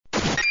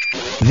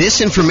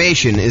This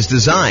information is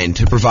designed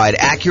to provide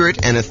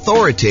accurate and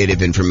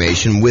authoritative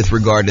information with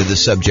regard to the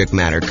subject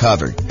matter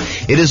covered.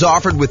 It is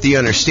offered with the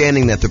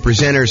understanding that the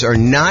presenters are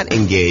not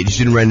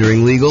engaged in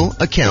rendering legal,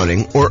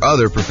 accounting, or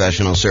other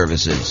professional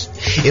services.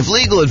 If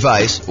legal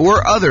advice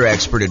or other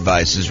expert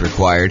advice is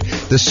required,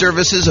 the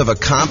services of a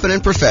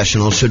competent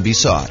professional should be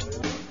sought.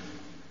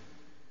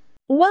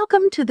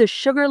 Welcome to the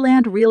Sugar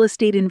Land Real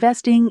Estate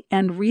Investing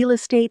and Real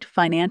Estate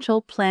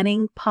Financial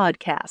Planning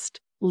Podcast.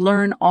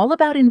 Learn all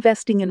about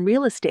investing in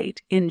real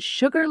estate in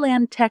Sugar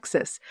Land,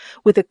 Texas,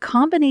 with a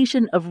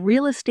combination of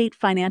real estate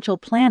financial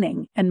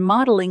planning and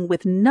modeling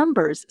with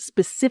numbers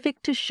specific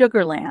to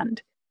Sugar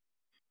Land.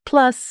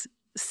 Plus,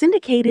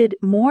 syndicated,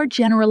 more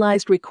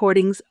generalized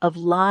recordings of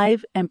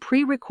live and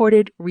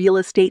pre-recorded real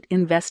estate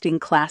investing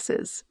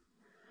classes.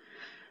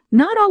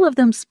 Not all of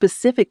them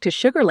specific to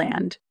Sugar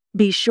Land.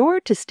 Be sure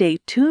to stay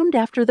tuned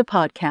after the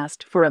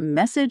podcast for a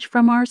message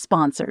from our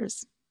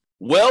sponsors.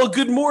 Well,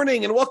 good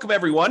morning and welcome,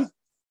 everyone.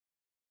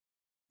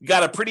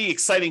 Got a pretty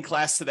exciting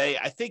class today.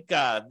 I think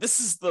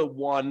this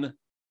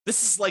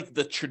is like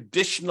the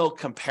traditional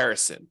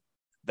comparison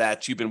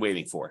that you've been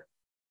waiting for.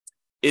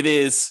 It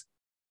is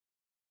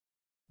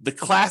the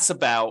class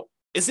about,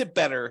 is it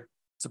better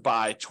to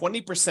buy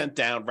 20%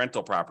 down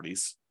rental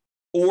properties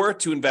or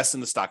to invest in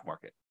the stock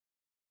market?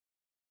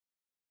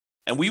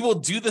 And we will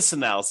do this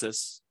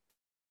analysis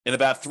in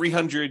about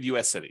 300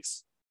 U.S.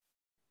 cities.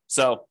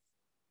 So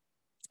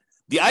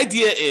the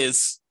idea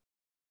is,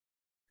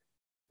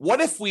 what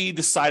if we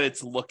decided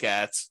to look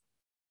at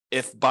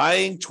if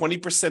buying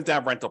 20%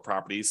 down rental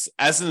properties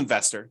as an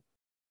investor,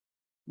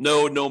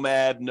 no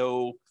nomad,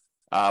 no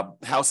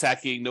house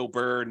hacking, no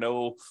BRRRR,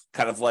 no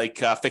kind of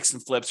like fix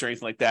and flips or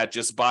anything like that,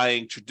 just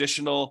buying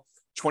traditional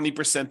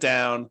 20%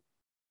 down,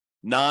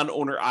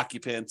 non-owner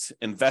occupant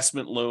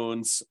investment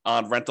loans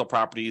on rental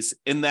properties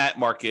in that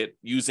market,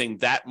 using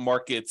that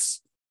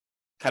market's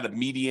kind of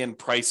median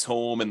price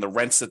home and the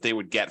rents that they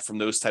would get from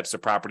those types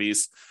of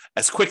properties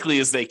as quickly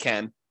as they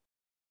can.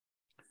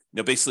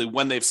 Basically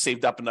when they've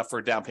saved up enough for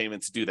a down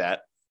payment to do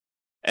that.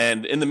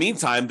 And in the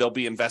meantime, they'll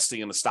be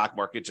investing in the stock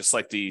market, just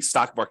like the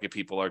stock market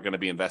people are going to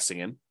be investing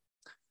in.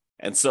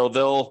 And so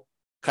they'll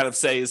kind of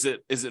say, is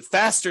it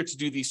faster to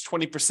do these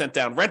 20%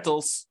 down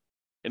rentals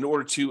in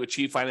order to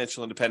achieve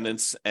financial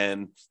independence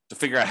and to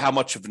figure out how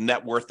much of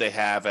net worth they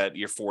have at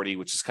year 40,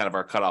 which is kind of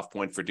our cutoff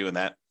point for doing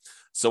that.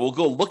 So we'll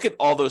go look at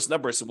all those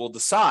numbers and we'll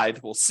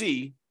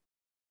see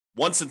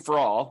once and for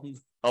all,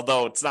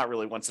 although it's not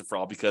really once and for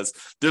all because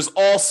there's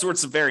all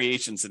sorts of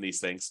variations in these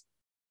things.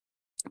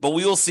 But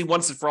we will see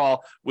once and for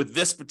all with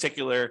this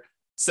particular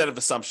set of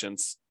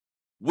assumptions,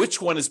 which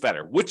one is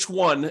better? Which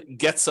one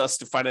gets us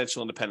to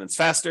financial independence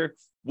faster?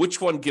 Which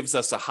one gives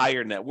us a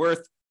higher net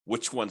worth?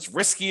 Which one's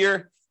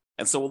riskier?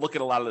 And so we'll look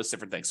at a lot of those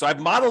different things. So I've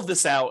modeled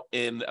this out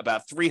in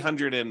about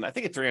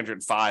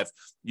 305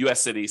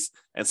 U.S. cities.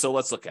 And so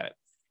let's look at it.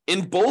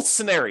 In both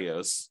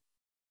scenarios,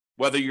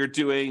 whether you're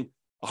doing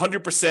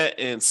 100%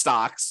 in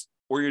stocks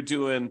or you're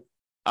doing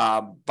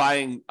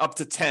buying up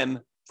to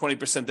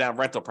 20% down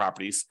rental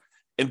properties,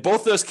 in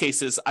both those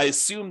cases, I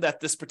assume that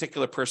this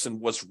particular person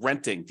was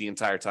renting the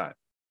entire time.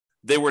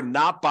 They were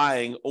not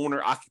buying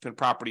owner-occupant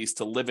properties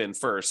to live in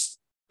first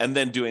and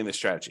then doing the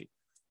strategy.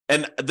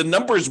 And the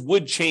numbers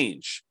would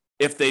change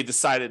if they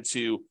decided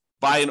to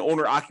buy an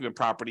owner-occupant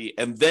property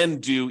and then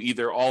do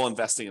either all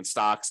investing in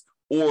stocks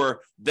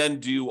or then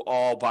do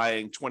all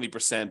buying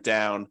 20%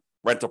 down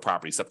rental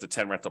properties, up to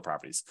 10 rental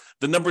properties.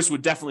 The numbers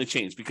would definitely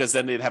change because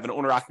then they'd have an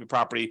owner-occupant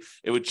property.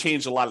 It would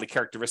change a lot of the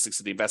characteristics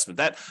of the investment.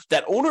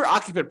 That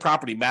owner-occupant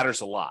property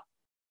matters a lot.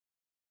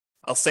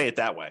 I'll say it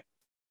that way.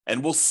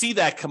 And we'll see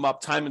that come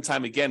up time and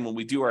time again when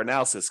we do our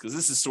analysis, because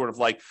this is sort of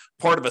like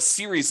part of a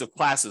series of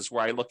classes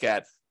where I look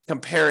at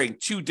comparing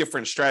two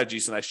different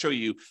strategies and I show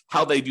you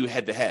how they do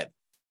head-to-head.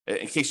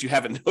 In case you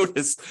haven't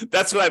noticed,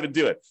 that's what I've been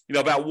doing.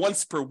 About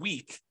once per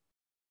week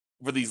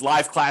for these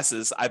live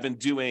classes, I've been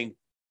doing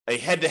a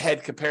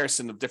head-to-head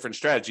comparison of different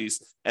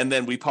strategies, and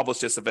then we publish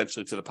this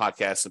eventually to the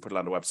podcast and put it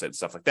on the website and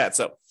stuff like that.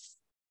 So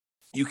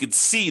you can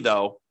see,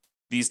 though,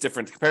 these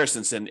different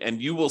comparisons,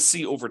 and you will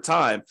see over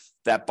time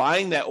that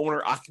buying that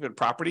owner-occupant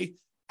property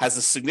has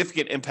a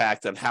significant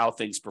impact on how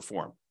things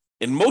perform.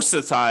 And most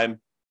of the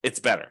time, it's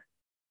better.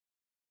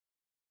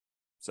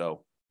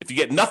 So if you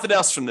get nothing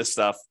else from this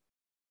stuff,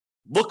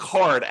 look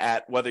hard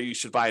at whether you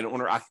should buy an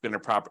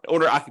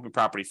owner-occupant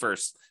property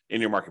first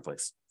in your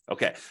marketplace.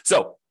 Okay,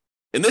 so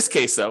in this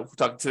case, though, we're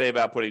talking today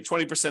about putting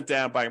 20%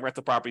 down, buying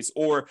rental properties,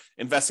 or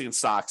investing in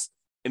stocks.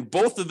 In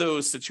both of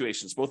those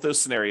situations, both those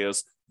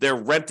scenarios, they're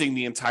renting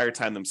the entire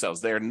time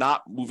themselves. They are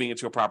not moving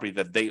into a property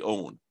that they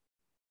own.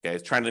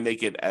 Okay, trying to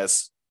make it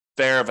as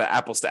fair of an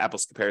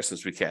apples-to-apples comparison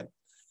as we can.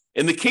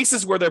 In the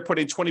cases where they're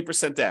putting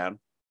 20% down,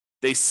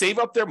 they save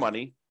up their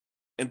money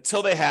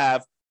until they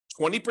have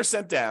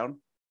 20% down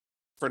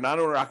for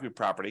non-owner occupant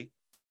property,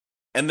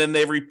 and then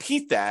they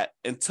repeat that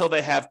until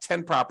they have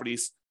 10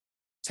 properties,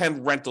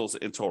 10 rentals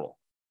in total.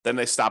 Then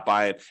they stop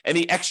buying.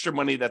 Any extra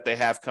money that they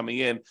have coming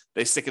in,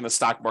 they stick in the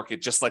stock market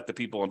just like the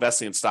people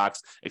investing in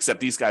stocks, except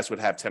these guys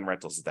would have 10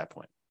 rentals at that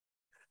point.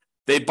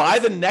 They buy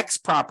the next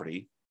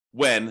property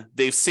when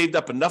they've saved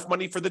up enough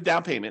money for the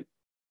down payment,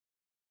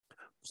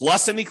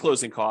 plus any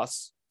closing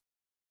costs,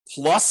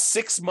 plus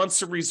 6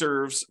 months of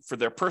reserves for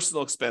their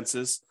personal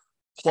expenses,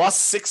 plus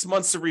 6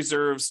 months of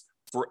reserves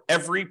for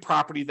every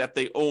property that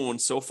they own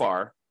so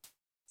far.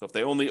 So if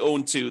they only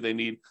own 2, they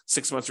need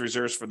 6 months of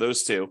reserves for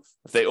those 2.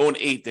 If they own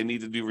 8, they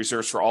need to do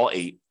reserves for all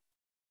 8.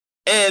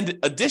 And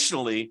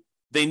additionally,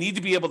 they need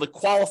to be able to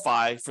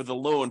qualify for the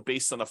loan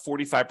based on a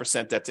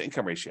 45% debt to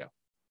income ratio.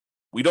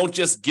 We don't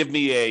just give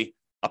me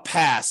a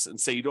pass and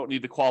say you don't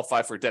need to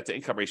qualify for a debt to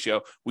income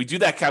ratio. We do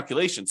that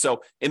calculation.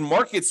 So in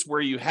markets where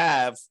you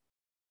have,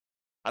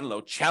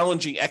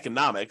 challenging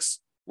economics,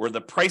 where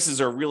the prices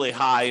are really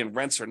high and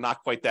rents are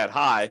not quite that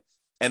high,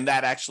 and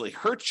that actually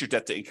hurts your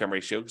debt to income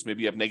ratio because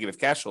maybe you have negative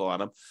cash flow on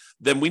them,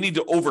 then we need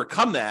to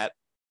overcome that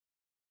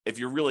if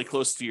you're really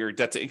close to your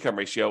debt to income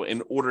ratio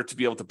in order to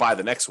be able to buy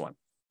the next one.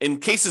 In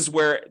cases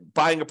where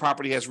buying a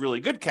property has really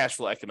good cash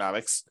flow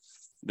economics,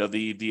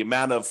 the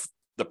amount of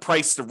the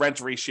price to rent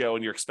ratio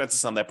and your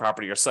expenses on that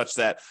property are such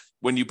that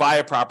when you buy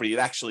a property, it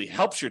actually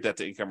helps your debt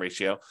to income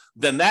ratio,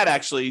 then that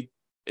actually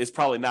is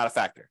probably not a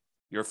factor.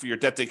 Your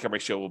debt to income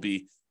ratio will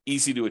be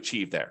easy to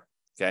achieve there.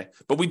 Okay.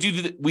 But we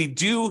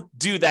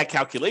do that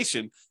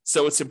calculation.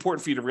 So it's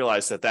important for you to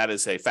realize that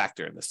is a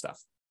factor in this stuff.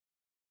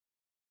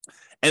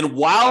 And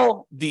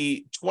while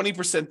the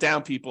 20%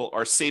 down people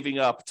are saving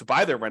up to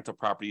buy their rental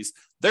properties,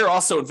 they're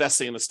also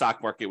investing in the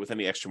stock market with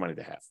any extra money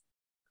they have.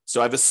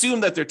 So I've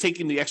assumed that they're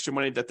taking the extra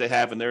money that they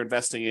have and they're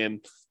investing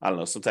in,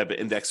 some type of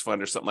index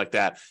fund or something like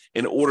that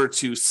in order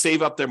to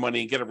save up their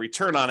money and get a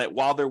return on it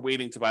while they're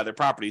waiting to buy their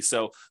property.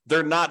 So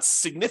they're not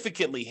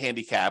significantly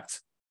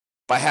handicapped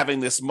by having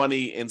this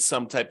money in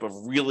some type of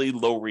really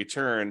low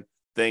return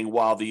thing,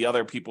 while the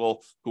other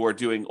people who are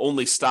doing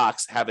only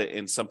stocks have it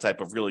in some type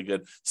of really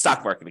good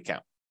stock market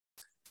account.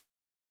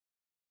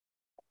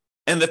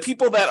 And the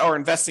people that are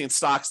investing in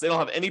stocks, they don't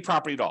have any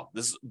property at all.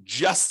 This is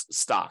just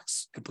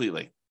stocks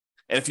completely.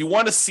 And if you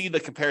want to see the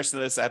comparison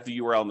of this, I have the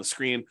URL on the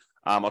screen.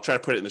 I'll try to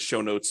put it in the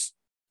show notes.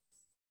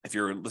 If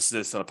you're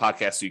listening to this on a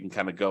podcast, so you can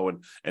kind of go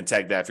and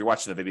tag that. If you're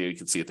watching the video, you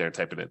can see it there and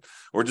type it in.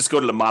 Or just go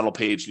to the model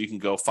page. And you can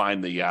go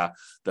find the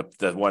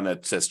one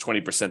that says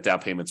 20% down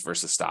payments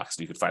versus stocks.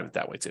 And you can find it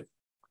that way too.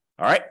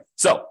 All right.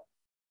 So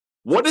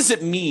what does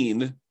it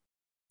mean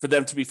for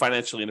them to be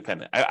financially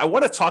independent? I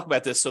want to talk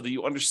about this so that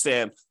you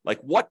understand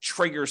what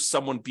triggers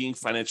someone being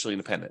financially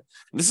independent.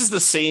 And this is the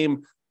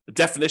same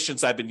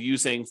definitions I've been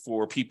using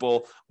for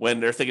people when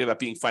they're thinking about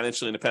being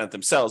financially independent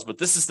themselves, but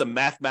this is the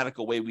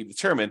mathematical way we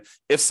determine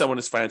if someone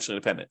is financially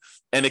independent.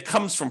 And it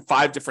comes from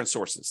 5 different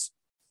sources.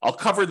 I'll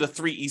cover the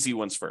 3 easy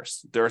ones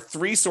first. There are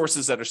 3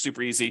 sources that are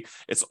super easy.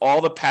 It's all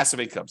the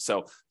passive income.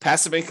 So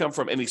passive income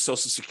from any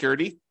Social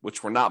Security,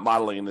 which we're not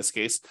modeling in this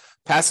case.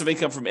 Passive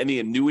income from any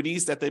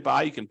annuities that they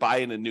buy. You can buy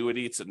an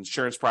annuity. It's an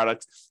insurance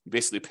product. You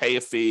basically pay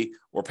a fee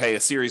or pay a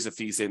series of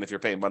fees in if you're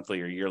paying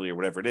monthly or yearly or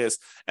whatever it is.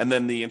 And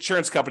then the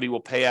insurance company will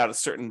pay out a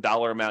certain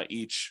dollar amount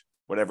each,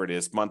 whatever it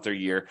is, month or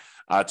year,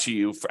 to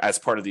you as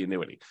part of the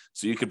annuity.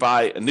 So you could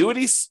buy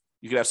annuities.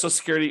 You could have Social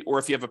Security, or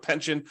if you have a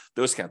pension,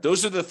 those count.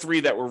 Those are the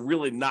 3 that we're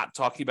really not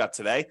talking about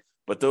today,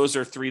 but those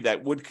are 3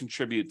 that would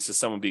contribute to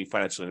someone being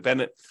financially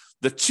independent.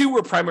 The 2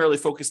 we're primarily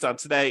focused on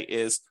today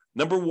is,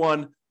 number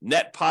 1,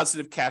 net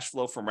positive cash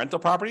flow from rental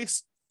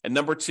properties, and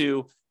number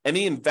 2,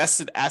 any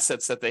invested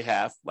assets that they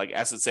have, like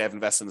assets they have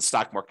invested in the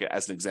stock market,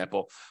 as an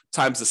example,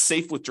 times the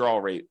safe withdrawal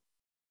rate.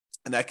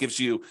 And that gives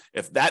you,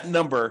 if that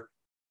number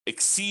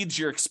exceeds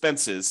your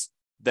expenses,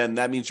 then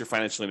that means you're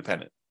financially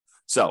independent.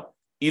 So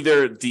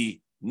either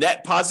the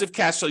net positive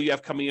cash flow you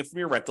have coming in from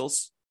your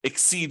rentals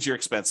exceeds your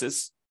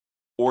expenses,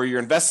 or your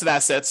invested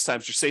assets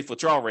times your safe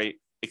withdrawal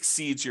rate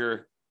exceeds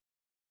your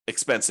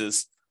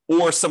expenses,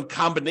 or some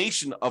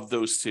combination of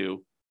those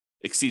 2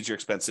 exceeds your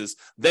expenses,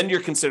 then you're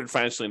considered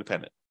financially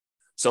independent.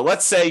 So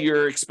let's say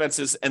your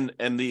expenses,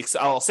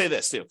 I'll say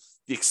this too,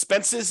 the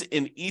expenses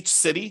in each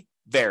city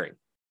vary.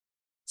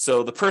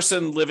 So the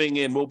person living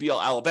in Mobile,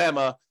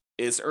 Alabama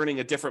is earning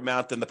a different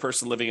amount than the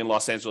person living in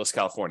Los Angeles,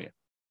 California,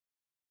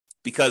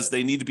 because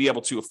they need to be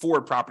able to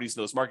afford properties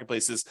in those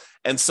marketplaces.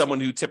 And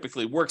someone who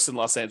typically works in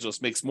Los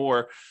Angeles makes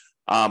more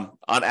on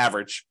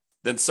average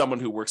than someone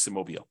who works in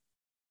Mobile.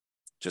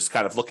 Just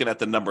kind of looking at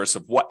the numbers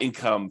of what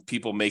income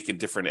people make in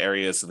different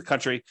areas of the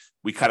country,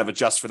 we kind of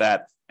adjust for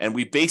that. And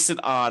we base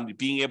it on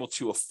being able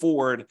to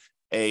afford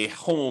a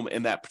home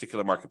in that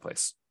particular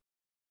marketplace.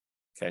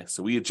 Okay,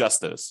 so we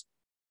adjust those.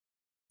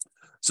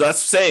 So that's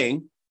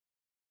saying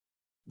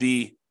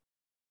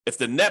if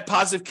the net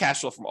positive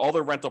cash flow from all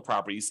their rental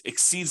properties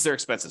exceeds their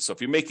expenses. So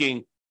if you're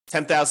making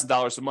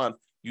 $10,000 a month,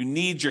 you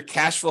need your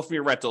cash flow from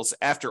your rentals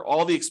after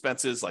all the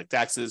expenses like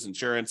taxes,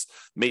 insurance,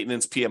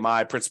 maintenance,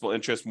 PMI, principal,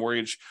 interest,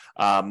 mortgage,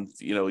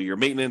 your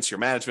maintenance, your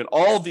management,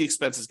 all of the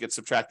expenses get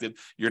subtracted.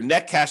 Your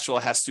net cash flow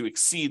has to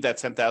exceed that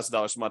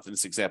 $10,000 a month in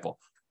this example.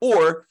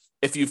 Or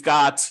if you've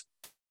got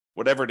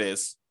whatever it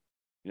is,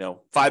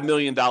 $5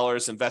 million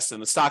invested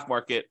in the stock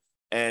market,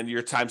 and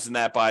you're timesing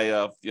that by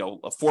a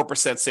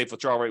 4% safe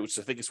withdrawal rate, which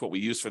I think is what we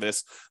use for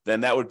this,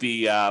 then that would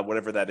be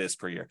whatever that is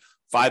per year.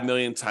 5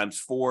 million times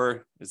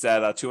 4 is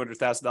that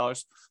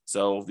 $200,000.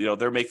 So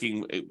they're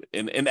making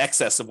in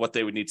excess of what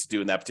they would need to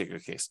do in that particular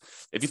case.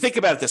 If you think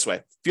about it this way,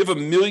 if you have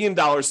 $1 million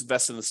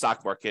invested in the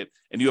stock market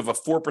and you have a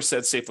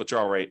 4% safe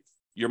withdrawal rate,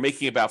 you're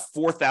making about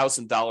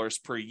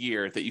 $4,000 per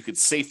year that you could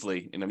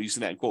safely, and I'm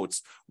using that in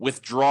quotes,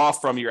 withdraw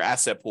from your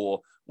asset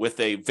pool with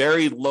a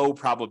very low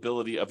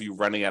probability of you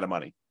running out of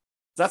money.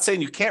 It's not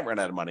saying you can't run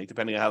out of money,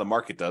 depending on how the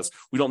market does.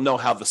 We don't know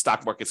how the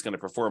stock market's going to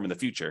perform in the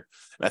future.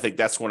 And I think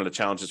that's one of the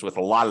challenges with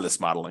a lot of this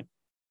modeling.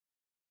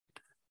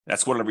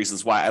 That's one of the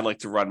reasons why I like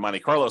to run Monte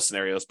Carlo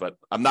scenarios, but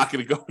I'm not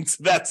going to go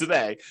into that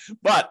today.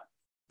 But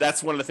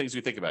that's one of the things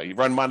we think about. You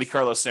run Monte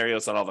Carlo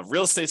scenarios on all the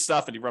real estate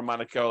stuff, and you run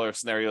Monte Carlo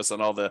scenarios on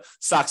all the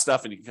stock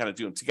stuff, and you can kind of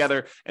do them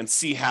together and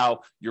see how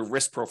your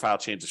risk profile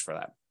changes for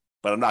that.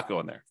 But I'm not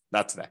going there,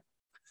 not today.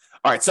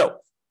 All right, so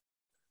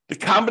the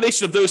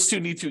combination of those two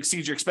need to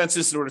exceed your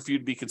expenses in order for you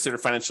to be considered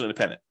financially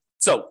independent.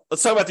 So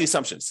let's talk about the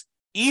assumptions.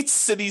 Each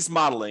city's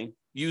modeling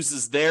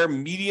uses their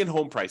median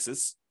home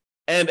prices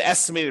and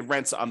estimated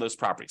rents on those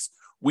properties.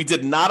 We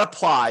did not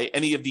apply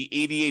any of the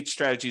 88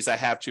 strategies I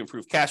have to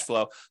improve cash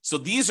flow. So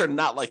these are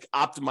not like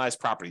optimized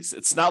properties.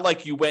 It's not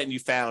like you went and you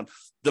found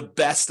the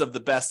best of the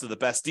best of the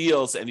best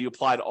deals and you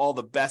applied all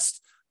the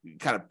best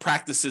kind of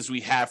practices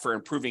we have for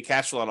improving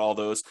cash flow on all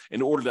those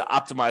in order to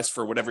optimize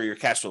for whatever your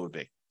cash flow would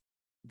be.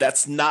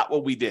 That's not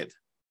what we did.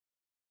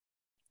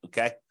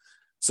 Okay.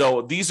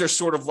 So these are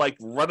sort of like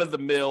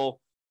run-of-the-mill,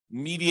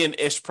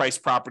 median-ish price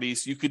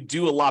properties. You could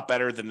do a lot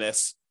better than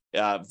this,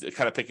 kind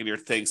of picking your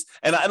things.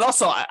 And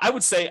also, I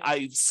would say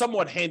I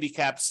somewhat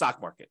handicap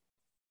stock market.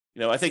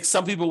 I think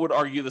some people would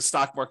argue the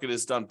stock market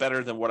has done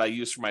better than what I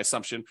used for my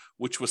assumption,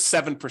 which was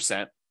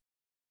 7%.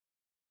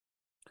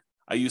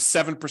 I use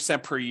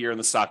 7% per year in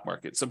the stock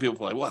market. Some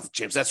people are like, well,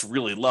 James, that's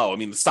really low. I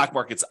mean, the stock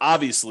market's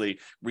obviously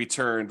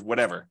returned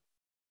whatever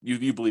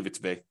you believe it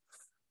to be.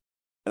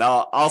 And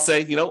I'll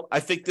say, I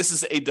think this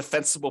is a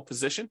defensible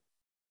position,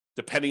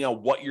 depending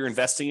on what you're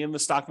investing in the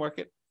stock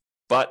market.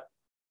 But,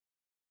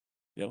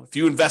 if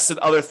you invest in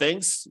other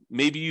things,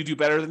 maybe you do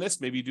better than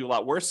this, maybe you do a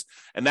lot worse.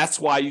 And that's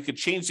why you could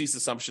change these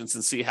assumptions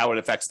and see how it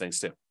affects things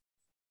too.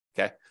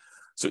 Okay.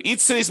 So each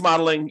city's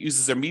modeling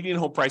uses their median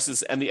home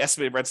prices and the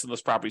estimated rents in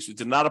those properties. We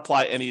did not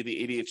apply any of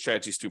the 88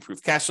 strategies to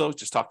improve cash flow.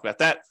 Just talked about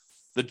that.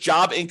 The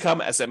job income,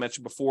 as I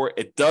mentioned before,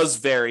 it does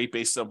vary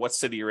based on what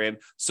city you're in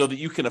so that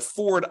you can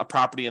afford a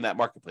property in that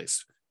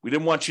marketplace. We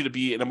didn't want you to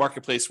be in a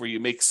marketplace where you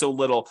make so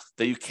little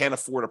that you can't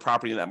afford a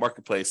property in that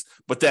marketplace.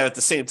 But then at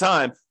the same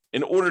time,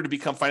 in order to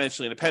become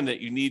financially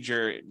independent, you need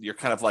your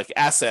kind of like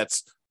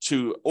assets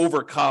to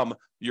overcome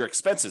your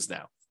expenses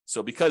now.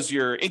 So because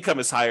your income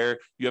is higher,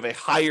 you have a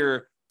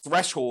higher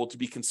threshold to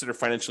be considered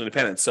financially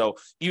independent. So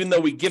even though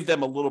we give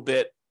them a little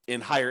bit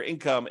in higher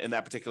income in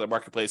that particular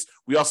marketplace,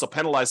 we also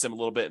penalize them a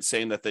little bit in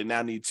saying that they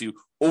now need to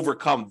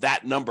overcome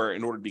that number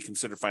in order to be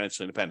considered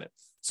financially independent.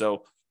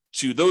 So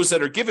to those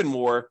that are given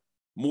more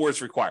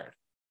is required.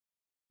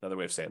 Another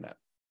way of saying that.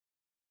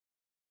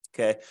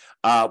 Okay.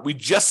 We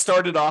just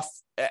started off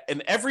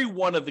in every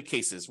one of the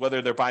cases,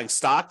 whether they're buying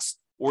stocks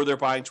or they're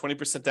buying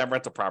 20% down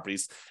rental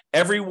properties,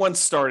 everyone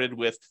started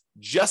with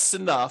just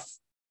enough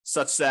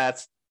such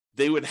that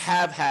they would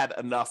have had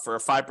enough for a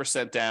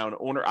 5% down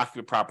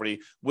owner-occupant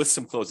property with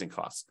some closing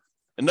costs.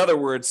 In other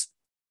words,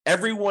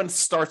 everyone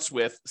starts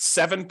with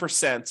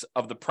 7%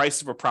 of the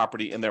price of a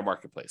property in their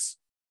marketplace.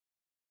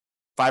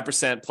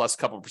 5% plus a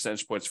couple of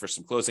percentage points for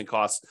some closing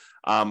costs.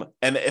 And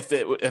if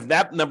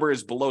that number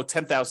is below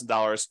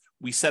 $10,000,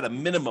 we set a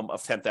minimum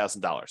of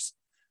 $10,000.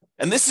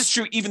 And this is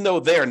true even though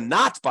they're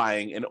not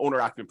buying an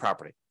owner-occupant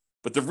property.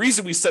 But the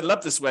reason we set it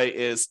up this way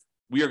is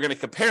we are going to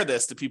compare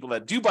this to people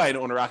that do buy an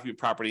owner-occupant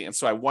property. And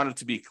so I wanted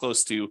to be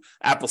close to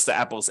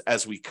apples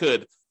as we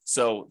could.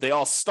 So they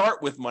all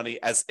start with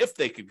money as if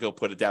they could go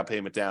put a down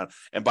payment down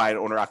and buy an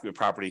owner-occupant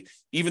property,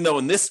 even though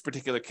in this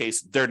particular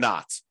case, they're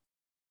not.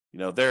 You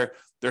know, they're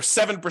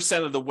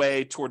 7% of the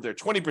way toward their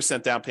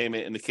 20% down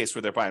payment in the case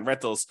where they're buying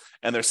rentals,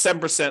 and they're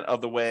 7%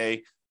 of the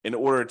way in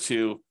order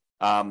to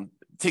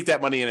take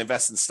that money and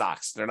invest in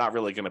stocks. They're not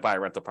really going to buy a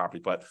rental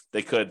property, but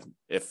they could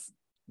if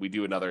we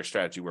do another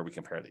strategy where we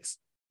compare these.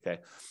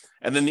 Okay.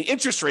 And then the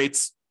interest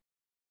rates,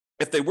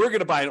 if they were going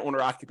to buy an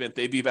owner occupant,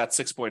 they'd be about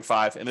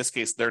 6.5. In this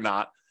case, they're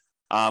not.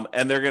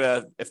 And they're going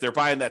to, if they're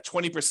buying that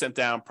 20%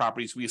 down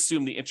properties, we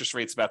assume the interest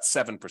rate's about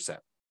 7%.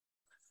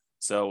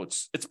 So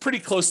it's pretty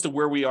close to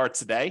where we are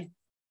today,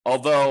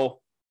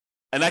 although,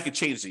 and I could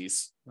change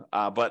these,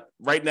 but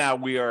right now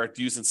we are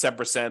using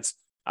 7%.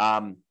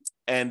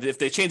 And if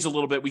they change a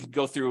little bit, we can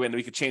go through and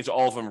we could change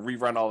all of them and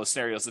rerun all the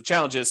scenarios. The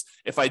challenge is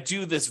if I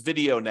do this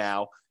video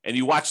now and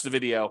you watch the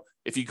video,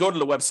 if you go to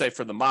the website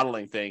for the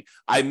modeling thing,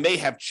 I may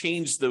have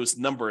changed those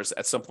numbers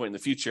at some point in the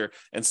future.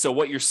 And so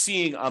what you're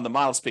seeing on the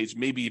models page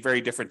may be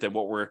very different than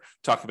what we're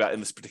talking about in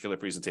this particular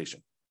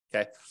presentation.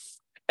 Okay.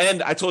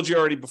 And I told you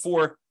already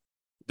before,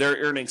 they're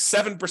earning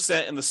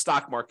 7% in the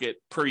stock market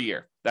per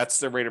year. That's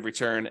their rate of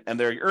return. And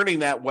they're earning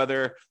that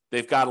whether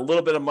they've got a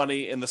little bit of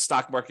money in the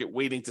stock market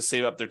waiting to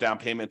save up their down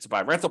payment to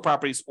buy rental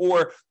properties,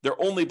 or they're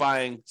only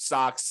buying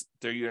stocks,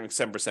 they're earning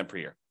 7% per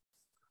year.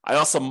 I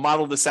also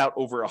modeled this out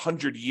over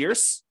 100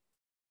 years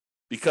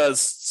because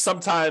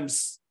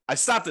sometimes I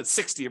stopped at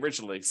 60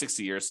 originally,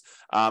 60 years.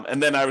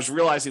 And then I was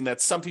realizing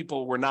that some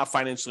people were not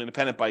financially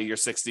independent by year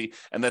 60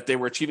 and that they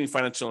were achieving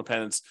financial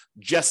independence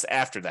just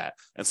after that.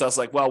 And so I was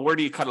like, well, where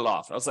do you cut it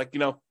off? I was like,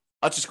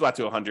 I'll just go out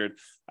to 100.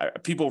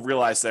 People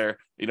realize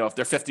if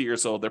they're 50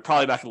 years old, they're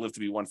probably not going to live to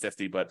be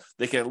 150, but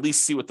they can at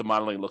least see what the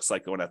modeling looks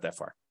like going out that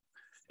far.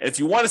 And if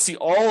you want to see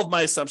all of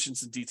my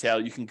assumptions in detail,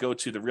 you can go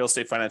to the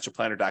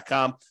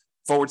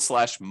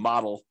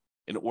realestatefinancialplanner.com/model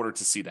in order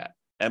to see that.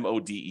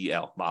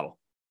 MODEL, model.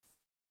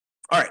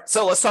 All right,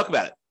 so let's talk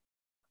about it.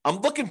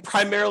 I'm looking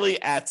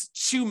primarily at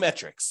two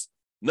metrics.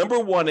 Number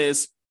one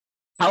is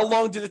how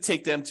long did it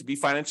take them to be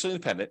financially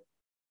independent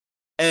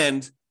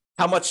and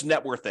how much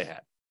net worth they had.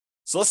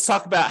 So let's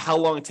talk about how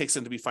long it takes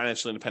them to be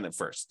financially independent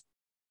first.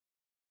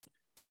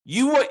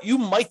 You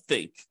might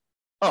think,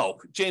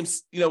 oh,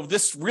 James,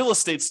 this real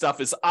estate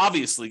stuff is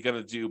obviously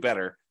going to do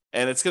better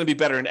and it's going to be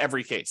better in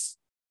every case.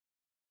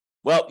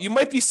 Well, you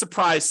might be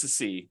surprised to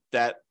see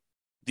that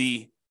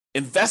the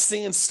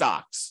investing in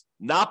stocks,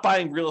 not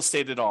buying real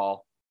estate at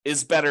all,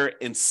 is better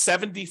in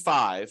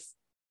 75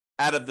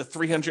 out of the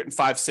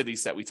 305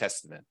 cities that we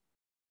tested in.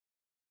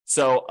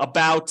 So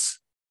about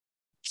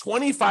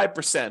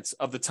 25%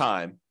 of the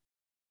time,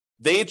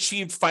 they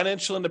achieved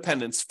financial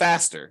independence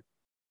faster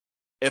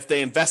if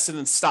they invested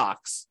in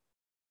stocks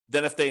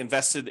than if they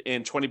invested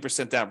in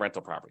 20% down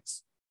rental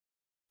properties.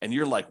 And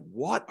you're like,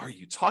 what are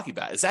you talking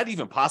about? Is that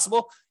even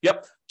possible?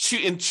 Yep.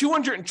 In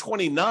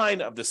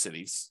 229 of the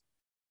cities,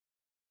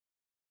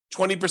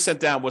 20%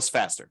 down was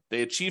faster.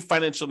 They achieved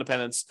financial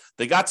independence.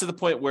 They got to the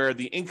point where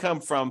the income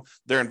from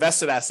their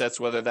invested assets,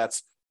 whether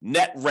that's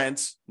net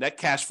rent, net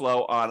cash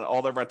flow on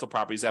all their rental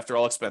properties after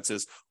all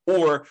expenses,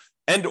 or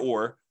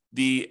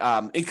the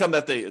income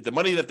the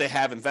money that they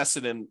have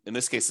invested in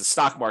this case, the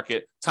stock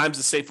market, times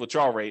the safe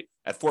withdrawal rate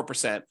at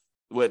 4%,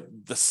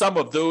 with the sum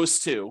of those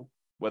two,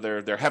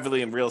 whether they're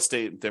heavily in real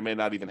estate, they may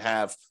not even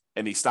have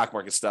any stock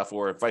market stuff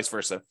or vice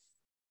versa.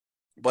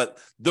 But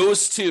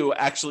those two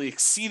actually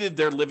exceeded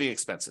their living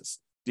expenses,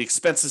 the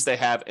expenses they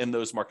have in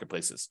those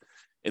marketplaces.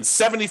 In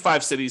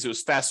 75 cities, it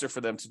was faster for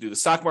them to do the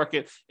stock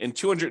market. In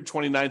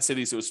 229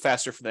 cities, it was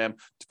faster for them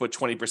to put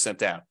 20%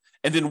 down.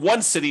 And in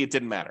one city, it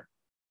didn't matter.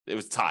 It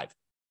was tied.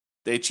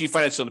 They achieved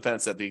financial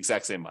independence at the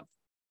exact same month.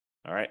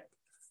 All right.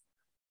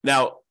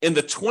 Now, in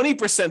the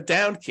 20%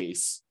 down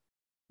case,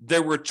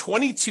 there were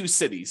 22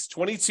 cities,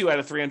 22 out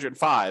of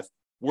 305,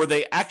 where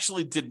they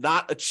actually did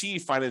not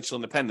achieve financial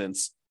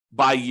independence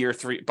by year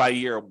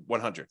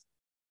 100.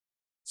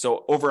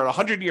 So over a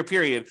 100-year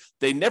period,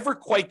 they never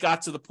quite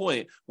got to the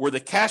point where the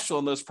cash flow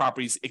in those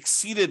properties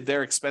exceeded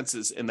their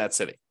expenses in that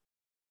city,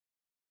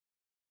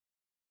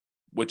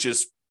 which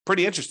is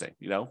pretty interesting,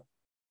 Now,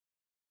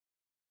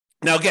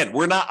 again,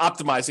 we're not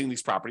optimizing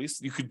these properties.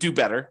 You could do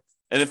better.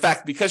 And in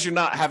fact, because you're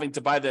not having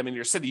to buy them in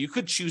your city, you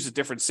could choose a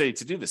different city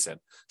to do this in,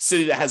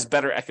 city that has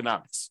better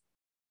economics,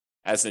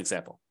 as an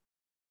example.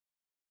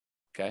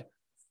 Okay.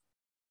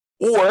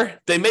 Or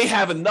they may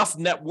have enough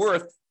net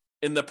worth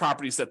in the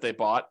properties that they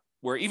bought,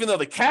 where even though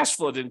the cash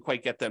flow didn't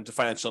quite get them to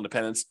financial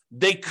independence,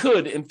 they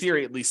could, in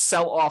theory, at least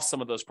sell off some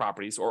of those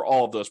properties or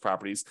all of those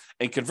properties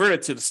and convert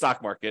it to the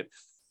stock market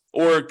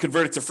or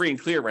convert it to free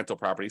and clear rental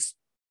properties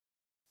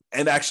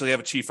and actually have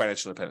achieved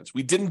financial independence.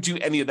 We didn't do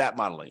any of that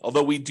modeling,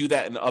 although we do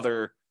that in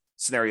other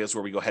scenarios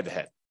where we go head to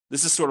head.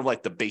 This is sort of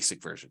like the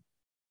basic version.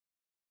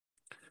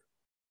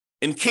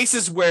 In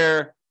cases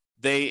where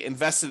they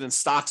invested in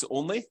stocks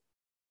only,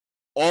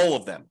 all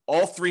of them,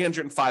 all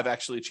 305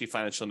 actually achieved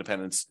financial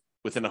independence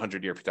within a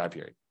 100-year time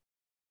period.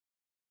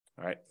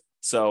 All right.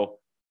 So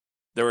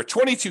there were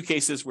 22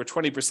 cases where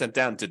 20%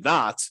 down did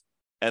not,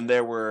 and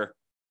there were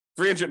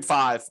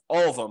 305,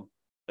 all of them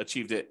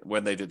achieved it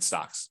when they did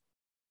stocks.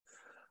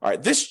 All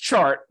right, this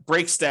chart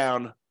breaks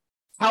down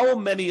how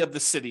many of the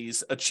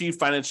cities achieve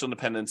financial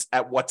independence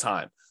at what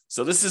time.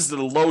 So this is the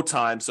low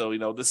time. So,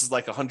 this is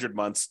like 100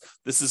 months.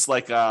 This is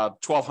like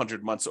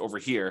 1,200 months over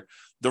here.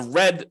 The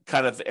red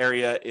kind of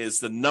area is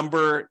the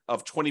number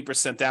of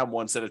 20% down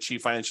ones that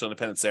achieve financial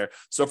independence there.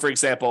 So, for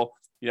example,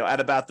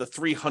 at about the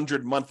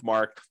 300-month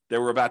mark,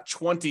 there were about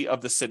 20 of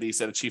the cities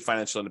that achieved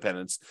financial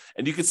independence.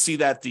 And you can see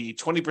that the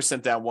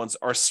 20% down ones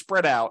are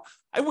spread out,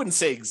 I wouldn't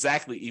say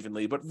exactly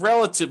evenly, but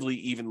relatively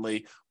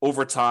evenly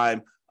over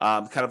time,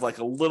 kind of like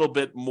a little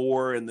bit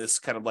more in this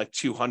kind of like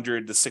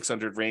 200 to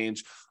 600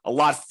 range, a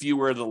lot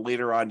fewer the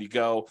later on you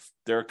go.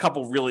 There are a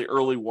couple really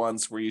early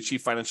ones where you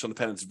achieve financial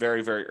independence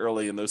very, very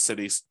early in those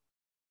cities.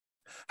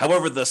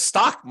 However, the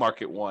stock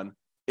market one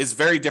is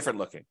very different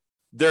looking.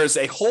 There's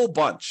a whole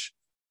bunch,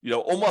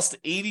 almost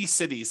 80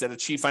 cities that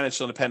achieve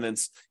financial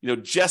independence,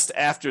 just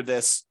after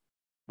this,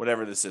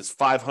 whatever this is,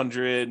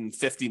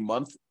 550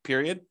 month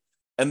period.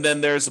 And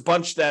then there's a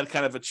bunch that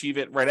kind of achieve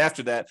it right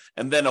after that.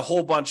 And then a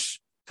whole bunch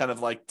kind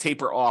of like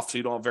taper off. So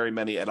you don't have very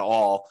many at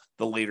all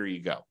the later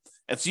you go.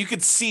 And so you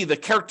could see the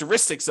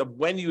characteristics of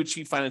when you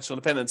achieve financial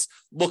independence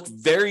look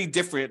very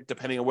different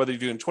depending on whether you're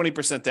doing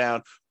 20%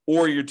 down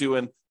or you're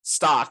doing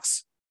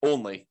stocks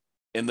only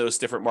in those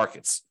different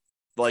markets.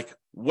 Like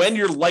when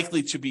you're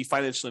likely to be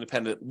financially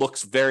independent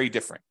looks very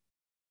different.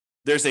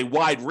 There's a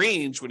wide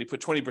range when you put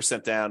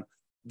 20% down.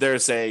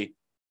 There's a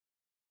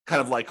kind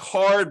of like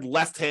hard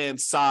left-hand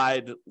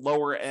side,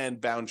 lower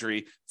end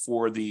boundary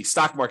for the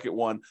stock market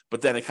one,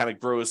 but then it kind of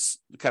grows,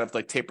 kind of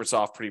like tapers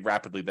off pretty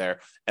rapidly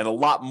there. And a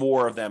lot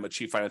more of them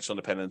achieve financial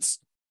independence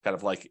kind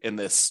of like in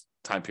this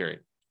time period,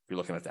 if you're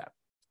looking at that.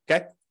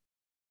 Okay.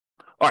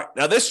 All right.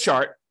 Now this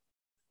chart,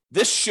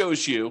 this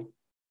shows you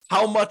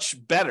how much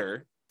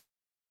better,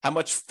 how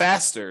much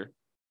faster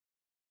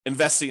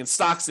investing in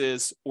stocks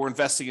is or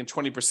investing in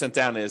 20%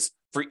 down is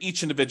for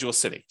each individual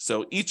city.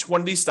 So each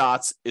one of these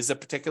dots is a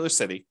particular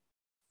city.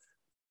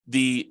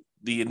 The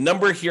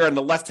number here on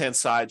the left-hand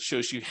side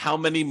shows you how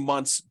many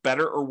months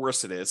better or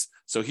worse it is.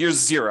 So here's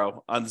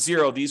 0. On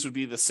 0, these would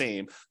be the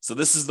same. So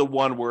this is the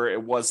one where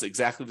it was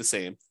exactly the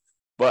same.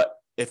 But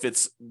if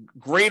it's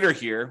greater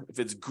here, if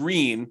it's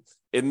green,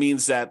 it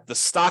means that the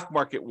stock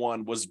market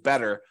one was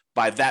better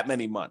by that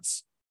many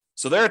months.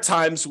 So there are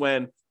times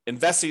when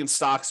investing in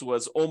stocks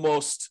was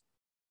almost,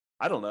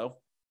 I don't know,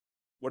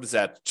 what is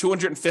that?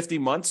 250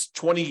 months,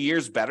 20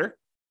 years better.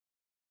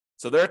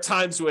 So there are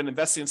times when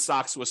investing in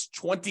stocks was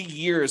 20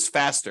 years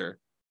faster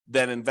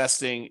than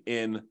investing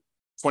in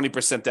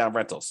 20% down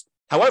rentals.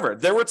 However,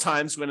 there were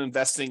times when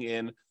investing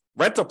in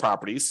rental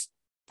properties,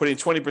 putting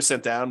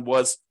 20% down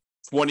was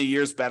 20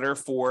 years better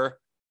for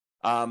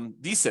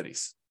these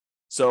cities.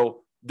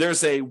 So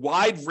there's a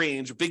wide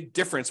range, a big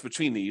difference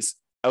between these.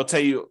 I'll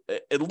tell you,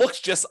 it looks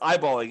just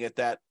eyeballing it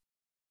that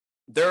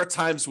there are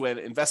times when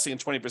investing in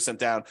 20%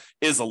 down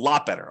is a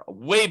lot better,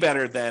 way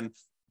better than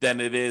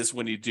it is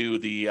when you do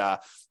the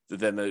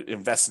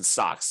invest in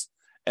stocks.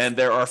 And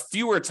there are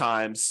fewer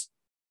times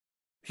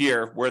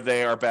here where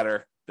they are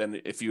better than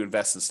if you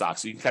invest in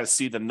stocks. So you can kind of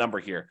see the number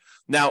here.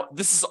 Now,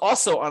 this is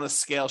also on a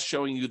scale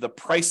showing you the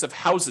price of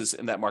houses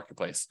in that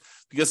marketplace,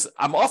 because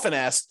I'm often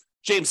asked,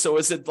 James, so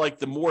is it like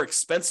the more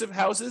expensive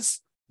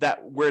houses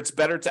that where it's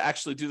better to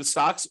actually do the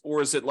stocks,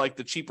 or is it like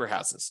the cheaper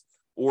houses,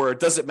 or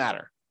does it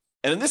matter?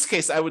 And in this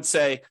case, I would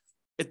say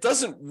it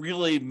doesn't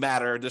really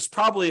matter. There's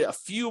probably a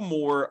few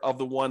more of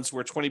the ones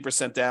where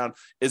 20% down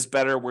is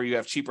better, where you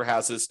have cheaper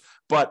houses.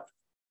 But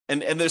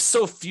and there's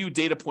so few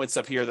data points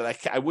up here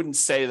that I wouldn't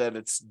say that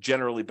it's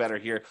generally better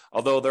here.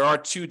 Although there are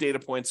 2 data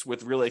points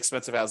with really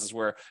expensive houses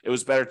where it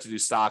was better to do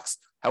stocks.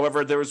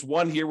 However, there was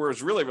one here where it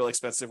was really, really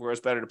expensive, where it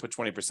was better to put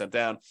 20%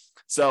 down.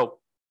 So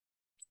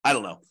I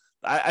don't know.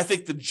 I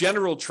think the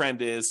general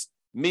trend is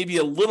maybe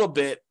a little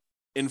bit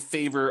in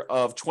favor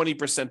of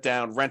 20%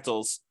 down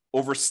rentals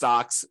over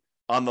stocks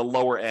on the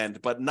lower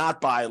end, but not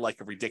by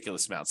like a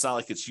ridiculous amount. It's not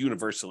like it's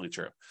universally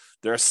true.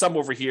 There are some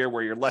over here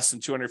where you're less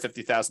than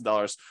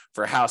 $250,000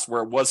 for a house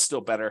where it was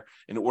still better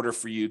in order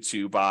for you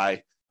to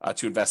buy,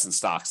 to invest in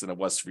stocks than it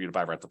was for you to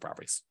buy rental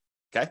properties.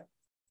 Okay.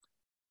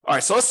 All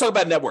right. So let's talk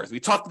about net worth.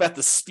 We talked about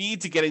the speed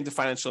to getting to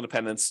financial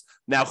independence.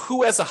 Now,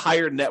 who has a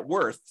higher net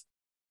worth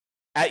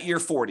at year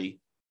 40,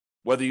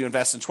 whether you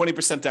invest in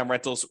 20% down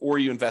rentals or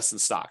you invest in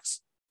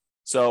stocks?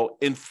 So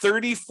in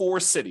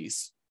 34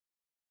 cities,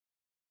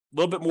 a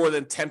little bit more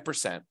than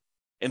 10%,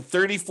 in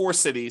 34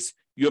 cities,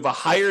 you have a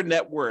higher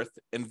net worth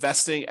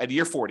investing at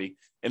year 40,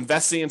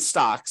 investing in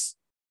stocks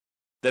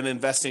than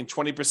investing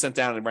 20%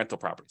 down in rental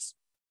properties.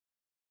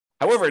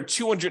 However, in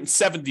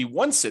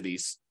 271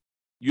 cities,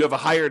 you have a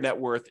higher net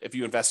worth if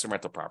you invest in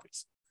rental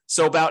properties.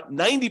 So about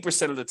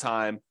 90% of the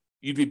time,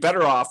 you'd be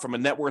better off from a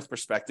net worth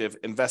perspective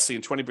investing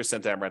in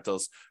 20% down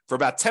rentals. For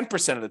about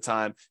 10% of the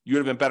time, you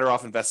would have been better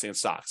off investing in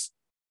stocks,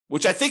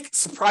 which I think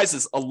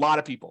surprises a lot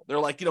of people. They're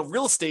like,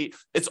 real estate,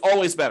 it's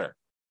always better.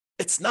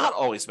 It's not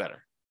always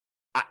better.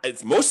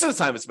 It's most of the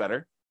time it's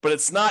better, but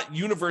it's not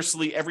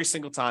universally every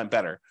single time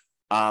better.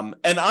 And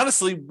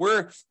honestly,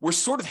 we're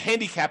sort of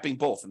handicapping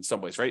both in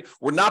some ways, right?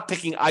 We're not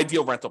picking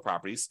ideal rental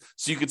properties.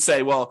 So you could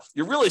say, well,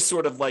 you're really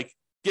sort of like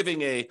giving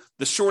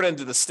the short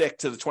end of the stick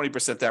to the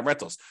 20% down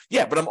rentals.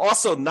 Yeah, but I'm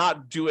also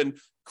not doing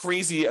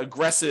crazy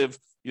aggressive,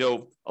 a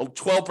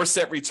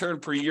 12% return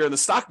per year in the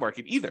stock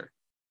market either.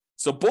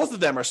 So both of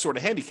them are sort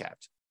of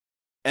handicapped.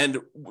 And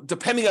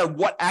depending on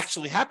what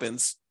actually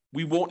happens,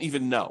 we won't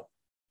even know.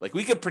 Like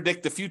we could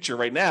predict the future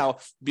right now,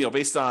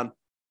 based on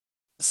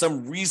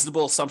some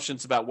reasonable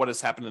assumptions about what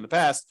has happened in the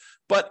past.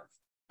 But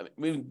I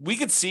mean, we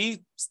could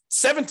see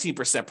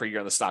 17% per year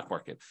in the stock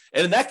market.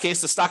 And in that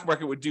case, the stock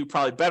market would do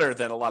probably better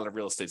than a lot of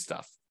real estate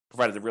stuff,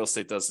 provided the real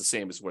estate does the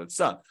same as what it's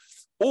done.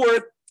 Or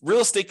real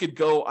estate could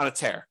go on a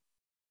tear.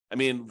 I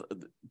mean,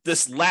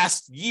 this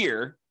last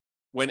year,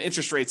 when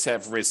interest rates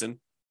have risen,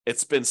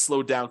 it's been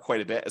slowed down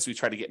quite a bit as we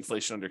try to get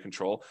inflation under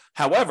control.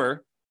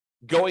 However,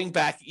 going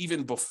back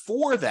even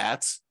before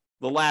that,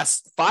 the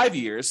last 5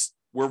 years,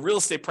 where real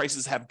estate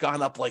prices have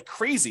gone up like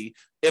crazy,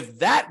 if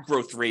that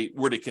growth rate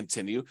were to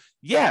continue,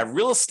 yeah,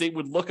 real estate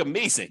would look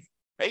amazing.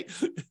 right?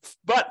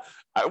 But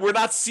we're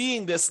not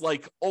seeing this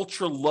like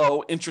ultra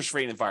low interest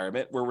rate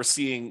environment where we're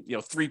seeing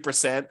 3%,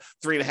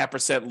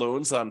 3.5%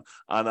 loans on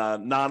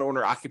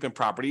non-owner occupant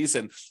properties,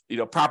 and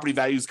property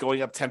values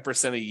going up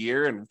 10% a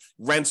year and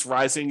rents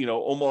rising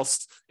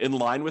almost in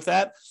line with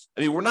that.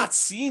 I mean, we're not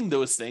seeing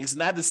those things,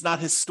 and that is not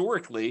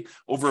historically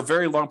over a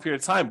very long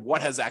period of time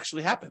what has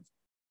actually happened.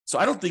 So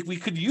I don't think we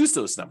could use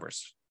those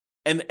numbers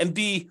and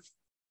be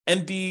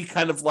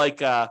kind of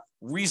like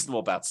reasonable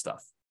about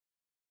stuff,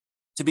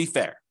 to be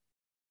fair.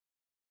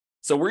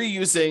 So we're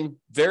using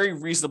very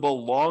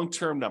reasonable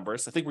long-term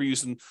numbers. I think we're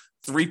using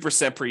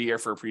 3% per year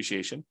for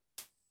appreciation.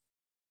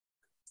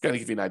 Got to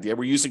give you an idea.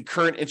 We're using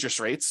current interest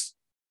rates,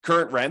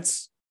 current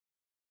rents.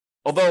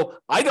 Although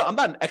I'm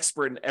not an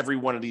expert in every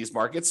one of these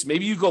markets.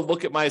 Maybe you go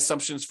look at my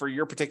assumptions for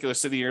your particular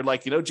city. And you're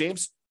like,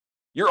 James,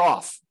 you're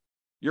off.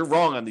 You're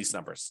wrong on these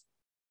numbers.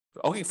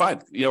 Okay,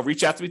 fine.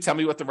 Reach out to me. Tell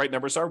me what the right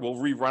numbers are. We'll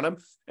rerun them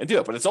and do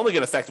it. But it's only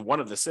going to affect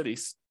one of the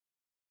cities.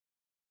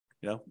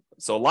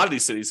 So a lot of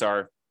these cities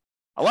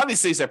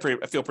I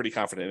feel pretty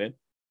confident in.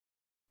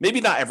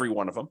 Maybe not every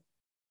one of them.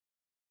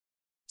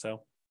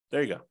 So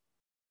there you go.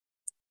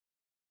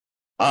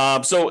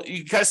 So you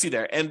can kind of see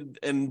there,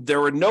 and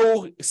there were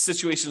no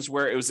situations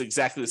where it was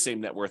exactly the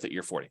same net worth at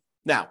year 40.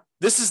 Now,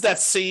 this is that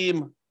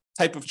same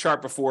type of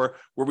chart before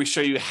where we show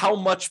you how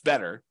much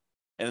better,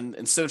 and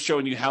instead of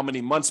showing you how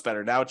many months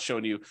better, now it's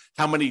showing you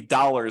how many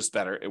dollars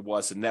better it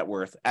was in net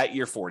worth at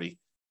year 40,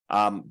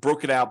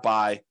 broken out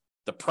by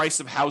the price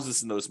of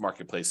houses in those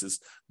marketplaces.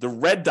 The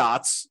red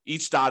dots,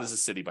 each dot is a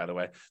city, by the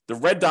way. The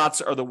red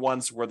dots are the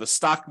ones where the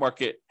stock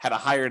market had a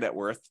higher net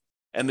worth,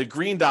 and the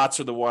green dots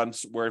are the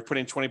ones where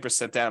putting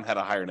 20% down had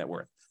a higher net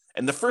worth.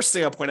 And the first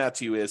thing I'll point out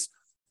to you is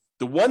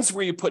the ones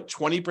where you put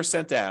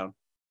 20% down,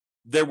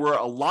 there were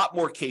a lot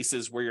more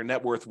cases where your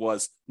net worth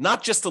was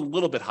not just a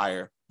little bit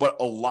higher, but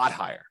a lot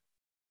higher.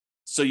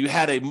 So you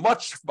had a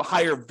much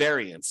higher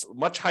variance,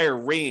 much higher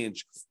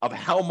range of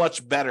how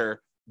much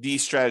better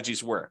these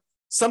strategies were.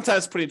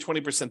 Sometimes putting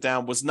 20%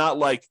 down was not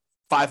like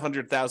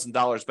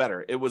 $500,000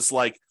 better. It was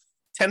like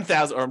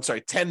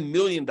 $10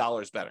 million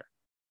better.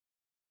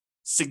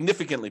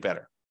 Significantly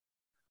better.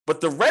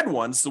 But the red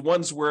ones, the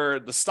ones where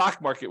the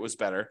stock market was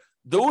better,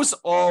 those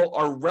all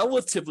are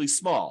relatively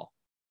small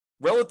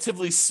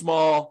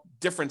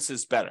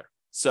differences better.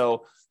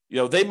 So,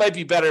 they might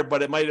be better,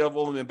 but it might have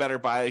only been better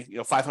by,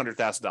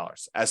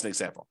 $500,000 as an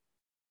example.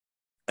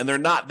 And there are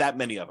not that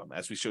many of them,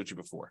 as we showed you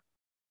before.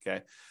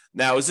 Okay.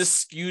 Now, is this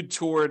skewed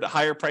toward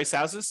higher price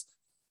houses?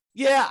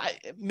 Yeah,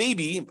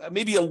 maybe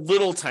a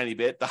little tiny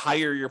bit. The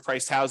higher your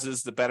priced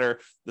houses, the better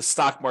the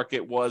stock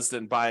market was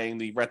than buying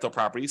the rental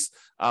properties.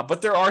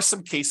 But there are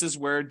some cases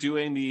where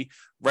doing the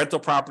rental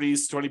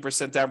properties,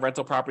 20% down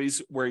rental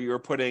properties, where you're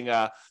putting,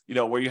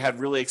 where you had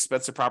really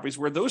expensive properties,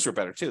 where those were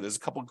better too. There's a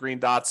couple green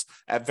dots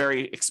at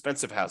very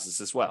expensive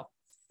houses as well.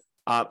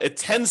 It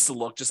tends to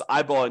look, just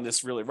eyeballing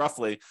this really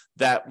roughly,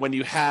 that when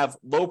you have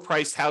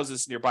low-priced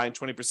houses and you're buying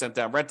 20%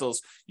 down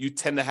rentals, you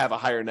tend to have a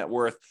higher net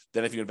worth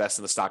than if you invest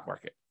in the stock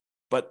market.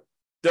 But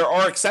there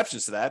are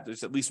exceptions to that.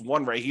 There's at least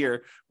one right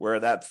here where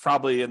that's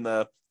probably in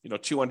the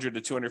 $200,000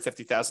 to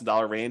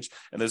 $250,000 range,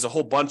 and there's a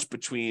whole bunch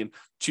between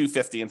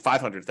 $250,000 and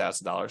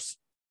 $500,000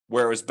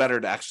 where it was better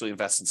to actually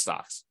invest in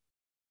stocks.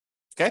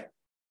 Okay.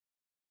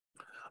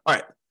 All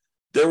right.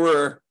 There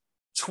were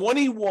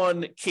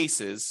 21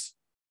 cases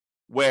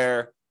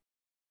where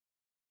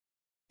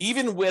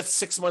even with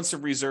 6 months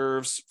of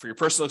reserves for your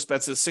personal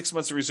expenses, 6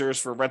 months of reserves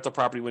for a rental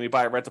property when you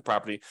buy a rental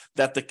property,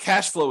 that the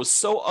cash flow is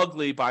so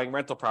ugly buying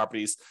rental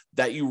properties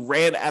that you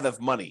ran out of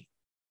money.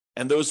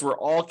 And those were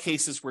all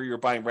cases where you're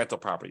buying rental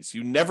properties.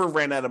 You never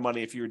ran out of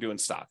money if you were doing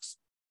stocks.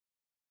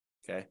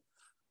 Okay.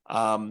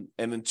 And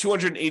in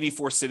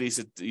 284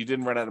 cities, you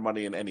didn't run out of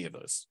money in any of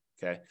those.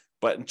 Okay.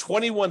 But in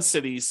 21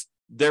 cities,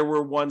 there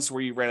were ones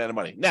where you ran out of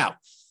money. Now,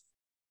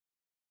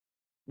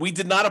 we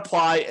did not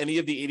apply any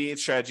of the 88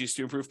 strategies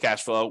to improve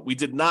cash flow. We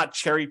did not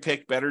cherry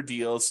pick better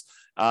deals.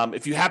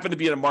 If you happen to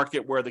be in a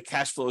market where the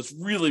cash flow is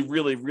really,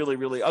 really, really,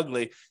 really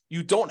ugly,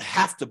 you don't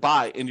have to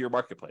buy into your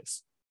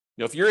marketplace.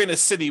 If you're in a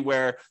city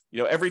where,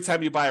 every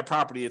time you buy a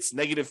property, it's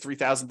negative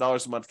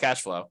 $3,000 a month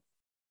cash flow,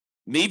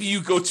 maybe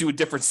you go to a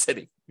different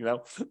city.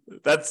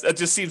 That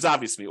just seems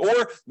obvious to me.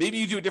 Or maybe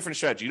you do a different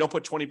strategy. You don't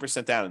put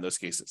 20% down in those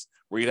cases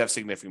where you'd have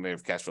significant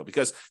negative cash flow,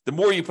 because the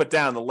more you put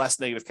down, the less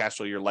negative cash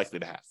flow you're likely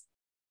to have.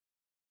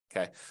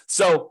 Okay,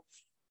 so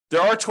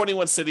there are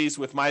 21 cities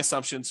with my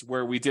assumptions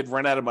where we did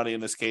run out of money in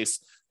this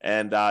case,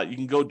 and you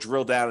can go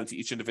drill down into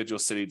each individual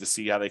city to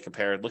see how they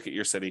compare. Look at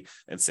your city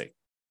and see.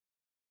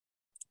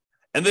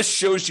 And this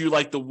shows you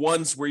like the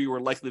ones where you were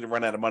likely to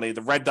run out of money.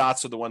 The red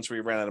dots are the ones where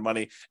you ran out of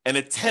money, and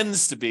it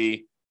tends to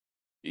be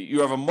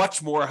you have a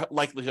much more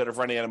likelihood of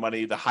running out of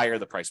money the higher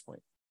the price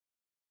point.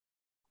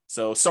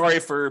 So sorry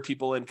for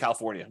people in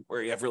California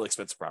where you have really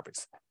expensive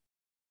properties.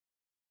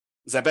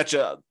 Because I bet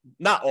you,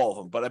 not all of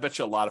them, but I bet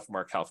you a lot of them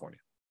are California.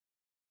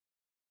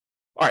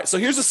 All right, so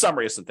here's a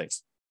summary of some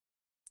things.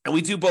 And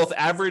we do both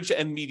average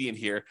and median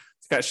here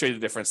to kind of show you the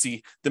difference.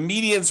 See, the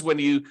medians, when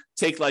you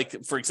take,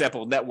 like, for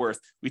example, net worth,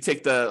 we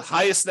take the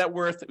highest net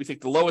worth, we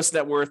take the lowest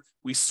net worth,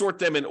 we sort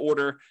them in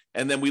order,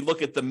 and then we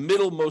look at the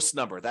middlemost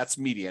number. That's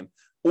median.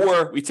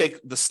 Or we take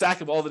the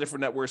stack of all the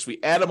different net worths, we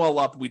add them all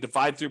up, we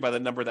divide through by the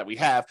number that we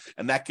have,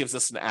 and that gives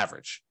us an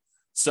average.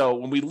 So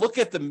when we look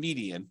at the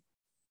median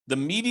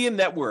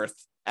net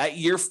worth at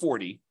year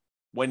 40,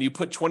 when you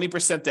put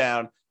 20%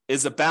 down,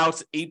 is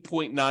about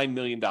 $8.9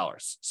 million.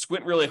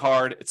 Squint really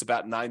hard, it's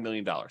about $9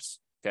 million.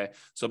 Okay,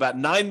 so about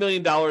 $9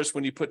 million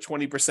when you put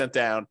 20%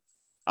 down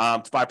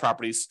to buy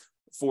properties.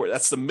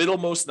 That's the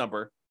middlemost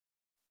number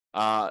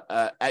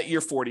at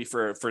year 40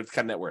 for kind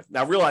of net worth.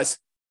 Now realize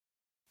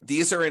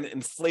these are in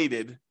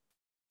inflated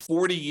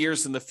 40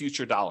 years in the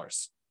future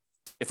dollars.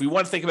 If we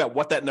want to think about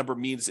what that number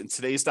means in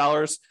today's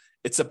dollars,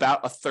 it's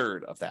about a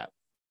third of that.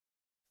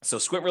 So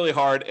squint really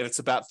hard, and it's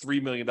about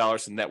 $3 million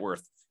in net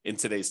worth in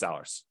today's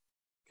dollars.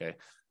 Okay.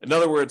 In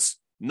other words,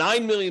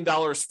 $9 million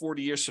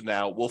 40 years from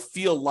now will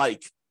feel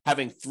like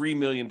having $3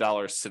 million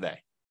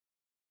today.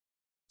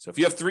 So if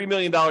you have $3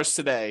 million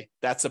today,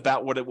 that's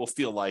about what it will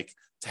feel like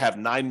to have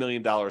 $9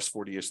 million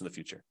 40 years in the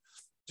future,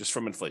 just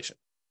from inflation.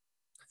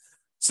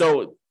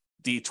 So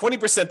the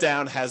 20%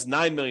 down has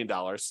 $9 million,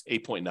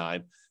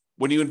 8.9.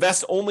 When you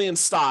invest only in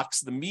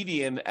stocks, the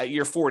median at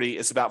year 40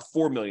 is about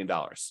 $4 million.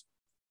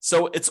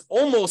 So it's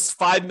almost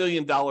 $5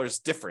 million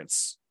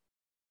difference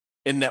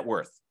in net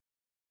worth.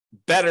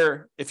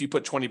 Better if you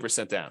put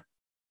 20% down.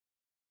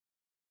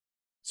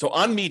 So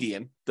on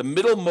median, the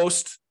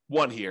middlemost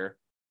one here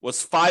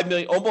was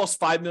almost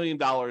 $5 million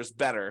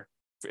better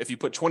if you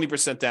put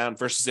 20% down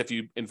versus if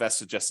you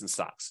invested just in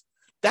stocks.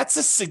 That's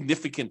a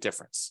significant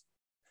difference.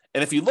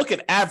 And if you look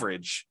at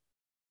average,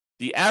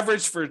 the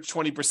average for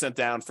 20%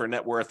 down for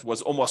net worth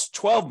was almost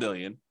 12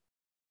 million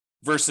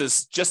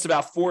versus just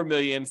about 4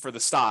 million for the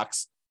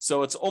stocks.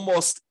 So it's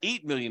almost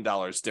 $8 million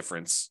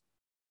difference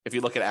if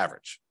you look at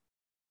average.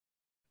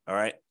 All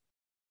right.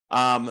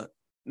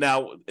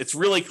 Now, it's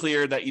really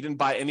clear that you didn't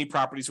buy any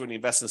properties when you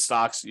invest in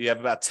stocks. You have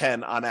about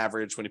 10 on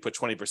average when you put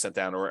 20%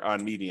 down, or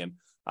on median,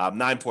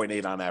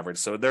 9.8 on average.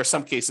 So there are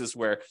some cases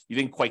where you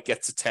didn't quite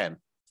get to 10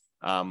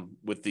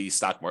 with the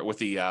stock market, with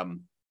the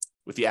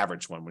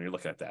average one when you're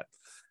looking at that.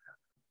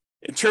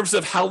 In terms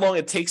of how long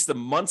it takes, the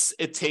months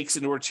it takes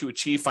in order to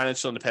achieve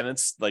financial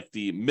independence, like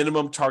the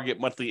minimum target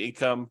monthly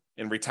income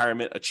in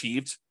retirement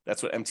achieved,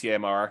 that's what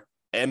MTMIR,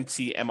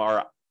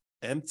 wow,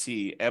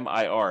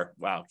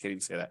 can't even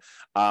say that,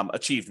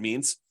 achieved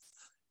means.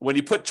 When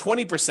you put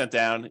 20%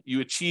 down, you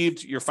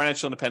achieved your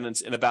financial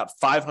independence in about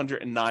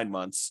 509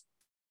 months.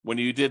 When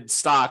you did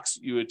stocks,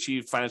 you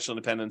achieved financial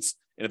independence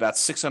in about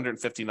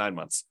 659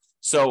 months.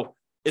 So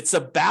it's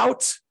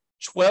about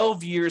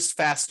 12 years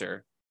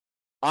faster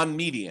on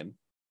median,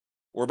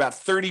 or about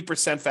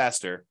 30%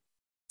 faster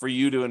for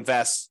you to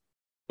invest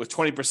with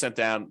 20%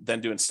 down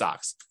than doing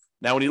stocks.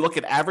 Now, when you look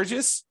at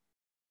averages,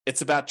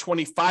 it's about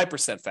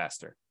 25%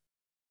 faster.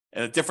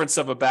 And a difference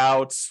of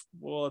about,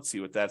 well, let's see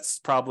what that's,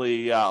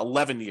 probably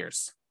 11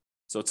 years.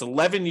 So it's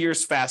 11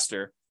 years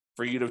faster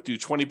for you to do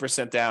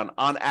 20% down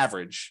on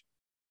average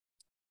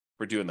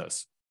for doing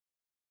those.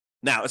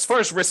 Now, as far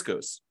as risk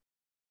goes,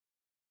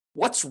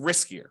 what's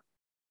riskier?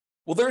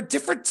 Well, there are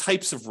different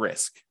types of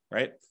risk,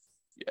 right?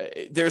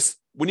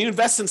 When you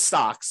invest in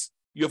stocks,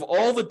 you have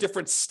all the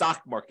different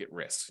stock market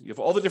risks. You have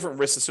all the different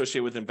risks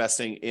associated with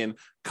investing in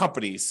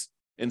companies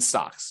in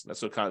stocks.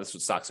 That's what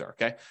stocks are,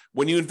 okay?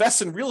 When you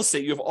invest in real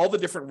estate, you have all the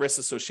different risks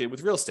associated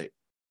with real estate.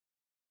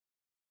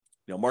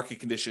 You know, market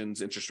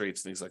conditions, interest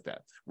rates, things like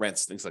that,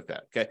 rents, things like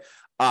that, okay?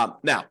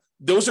 Now,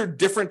 those are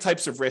different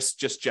types of risks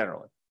just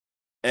generally.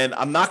 And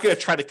I'm not going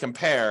to try to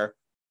compare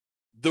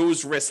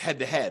those risks head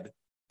to head,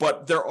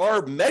 but there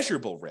are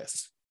measurable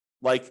risks.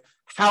 Like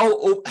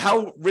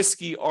how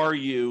risky are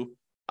you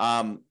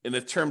in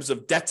the terms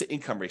of debt to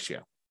income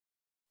ratio?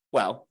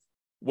 Well,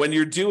 when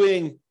you're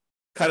doing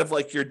kind of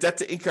like your debt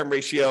to income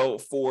ratio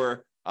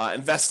for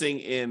investing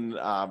in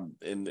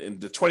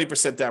the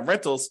 20% down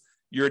rentals,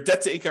 your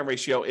debt to income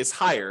ratio is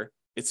higher.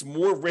 It's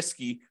more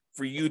risky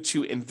for you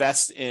to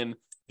invest in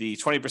the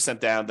 20%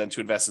 down than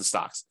to invest in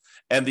stocks.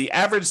 And the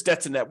average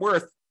debt to net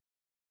worth,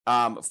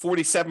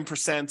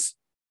 47%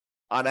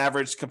 on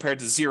average compared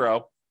to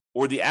zero,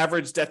 or the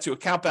average debt to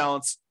account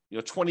balance,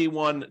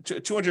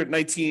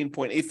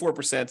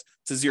 219.84%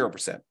 to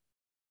 0%.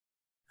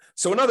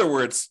 So in other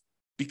words,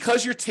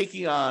 because you're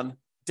taking on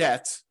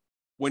debt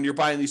when you're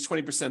buying these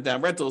 20%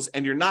 down rentals,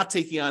 and you're not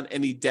taking on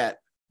any debt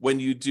when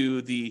you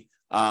do the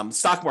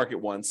stock market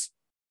ones,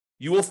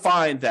 you will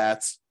find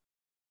that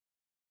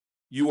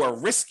you are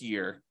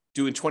riskier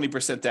doing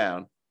 20%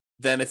 down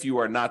than if you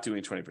are not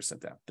doing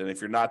 20% down, than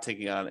if you're not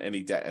taking on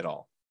any debt at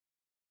all.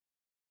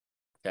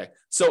 Okay,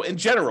 so in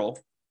general,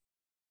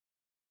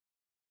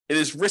 it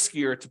is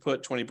riskier to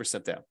put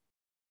 20% down.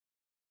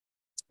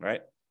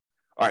 Right?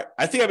 All right,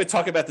 I think I've been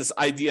talking about this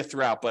idea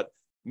throughout, but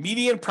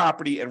median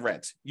property and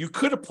rent. You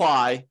could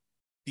apply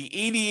the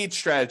 88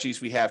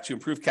 strategies we have to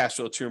improve cash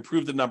flow, to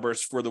improve the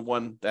numbers for the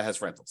one that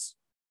has rentals.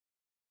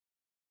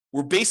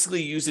 we're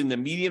basically using the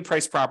median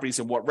price properties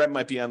and what rent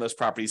might be on those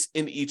properties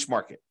in each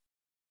market.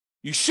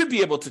 You should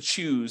be able to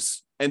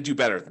choose and do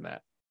better than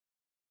that.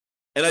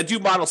 And I do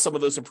model some of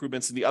those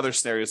improvements in the other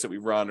scenarios that we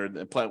run or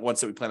the ones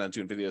that we plan on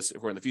doing videos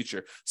if we're in the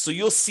future. So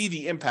you'll see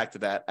the impact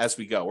of that as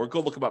we go, or go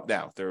look them up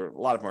now. There are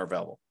a lot of them are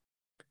available.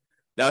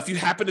 Now, if you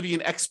happen to be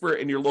an expert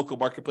in your local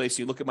marketplace,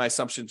 you look at my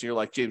assumptions and you're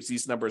like, James,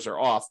 these numbers are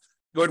off,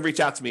 go ahead and reach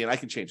out to me and I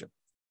can change them.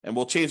 And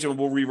we'll change them and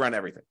we'll rerun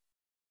everything.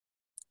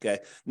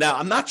 Okay. Now,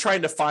 I'm not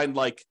trying to find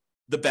like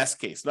the best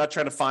case. I'm not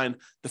trying to find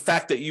the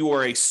fact that you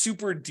are a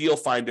super deal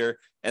finder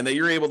and that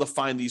you're able to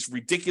find these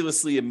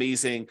ridiculously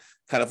amazing,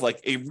 kind of like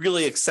a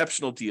really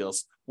exceptional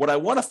deals. What I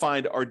want to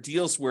find are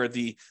deals where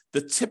the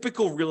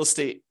typical real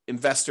estate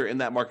investor in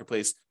that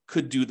marketplace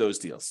could do those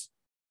deals.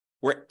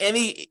 Where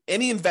any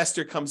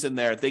investor comes in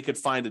there, they could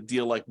find a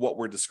deal like what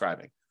we're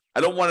describing.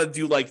 I don't want to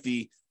do like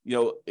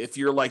if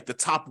you're like the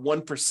top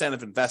 1%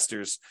 of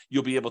investors,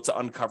 you'll be able to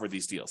uncover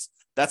these deals.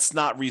 That's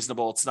not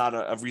reasonable. It's not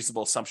a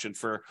reasonable assumption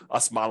for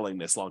us modeling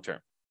this long term.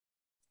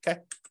 Okay.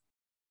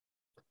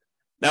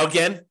 Now,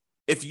 again,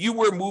 if you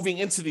were moving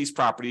into these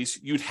properties,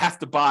 you'd have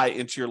to buy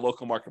into your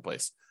local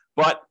marketplace.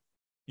 But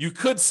you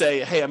could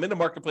say, hey, I'm in a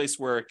marketplace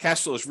where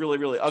cash flow is really,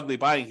 really ugly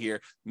buying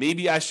here.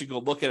 Maybe I should go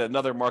look at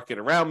another market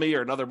around me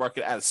or another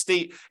market out of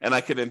state, and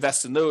I could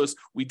invest in those.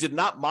 We did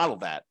not model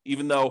that,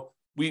 even though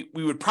we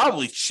would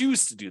probably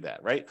choose to do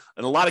that, right?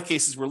 In a lot of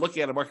cases, we're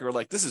looking at a market, we're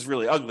like, this is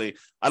really ugly.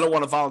 I don't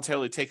want to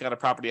voluntarily take on a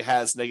property that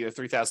has negative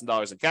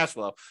 $3,000 in cash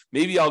flow.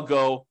 Maybe I'll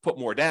go put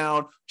more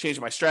down, change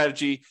my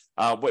strategy,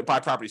 buy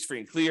properties free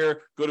and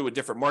clear, go to a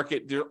different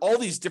market. There are all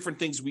these different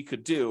things we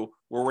could do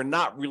where we're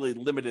not really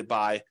limited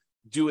by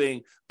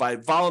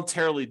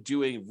voluntarily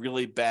doing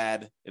really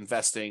bad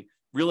investing,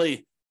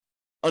 really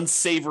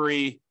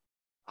unsavory,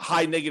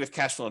 high negative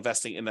cash flow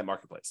investing in that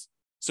marketplace.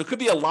 So it could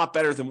be a lot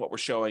better than what we're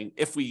showing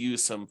if we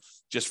use some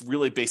just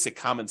really basic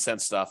common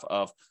sense stuff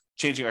of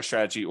changing our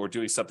strategy or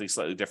doing something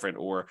slightly different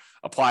or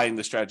applying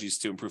the strategies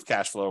to improve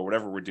cash flow or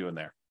whatever we're doing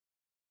there.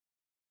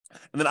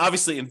 And then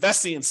obviously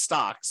investing in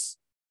stocks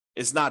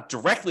is not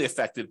directly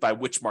affected by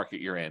which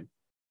market you're in.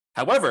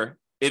 However,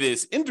 it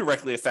is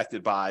indirectly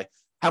affected by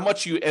how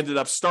much you ended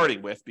up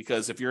starting with,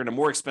 because if you're in a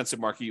more expensive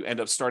market, you end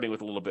up starting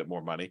with a little bit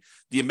more money.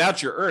 The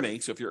amount you're earning,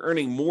 so if you're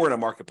earning more in a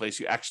marketplace,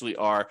 you actually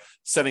are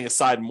setting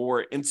aside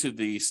more into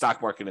the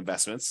stock market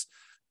investments.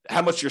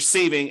 How much you're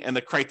saving and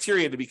the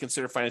criteria to be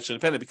considered financially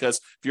independent, because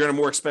if you're in a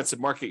more expensive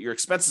market, your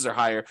expenses are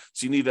higher,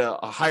 so you need a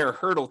higher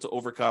hurdle to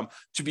overcome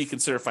to be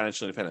considered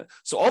financially independent.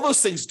 So all those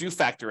things do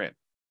factor in.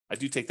 I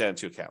do take that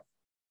into account.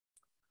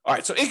 All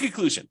right, so in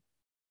conclusion,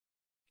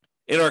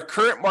 in our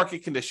current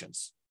market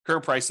conditions,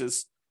 current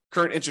prices,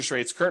 current interest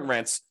rates, current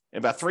rents, in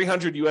about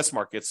 300 U.S.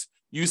 markets,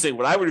 using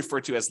what I would refer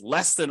to as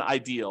less than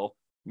ideal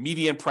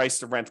median price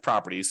to rent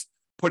properties,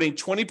 putting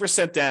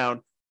 20%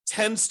 down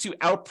tends to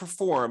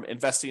outperform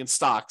investing in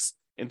stocks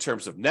in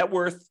terms of net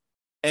worth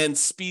and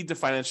speed to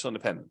financial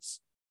independence.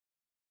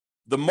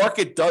 The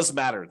market does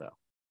matter, though.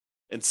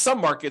 In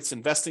some markets,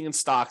 investing in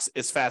stocks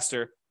is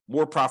faster,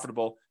 more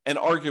profitable, and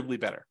arguably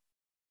better.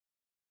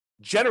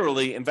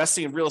 Generally,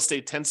 investing in real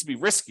estate tends to be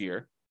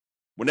riskier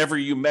whenever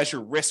you measure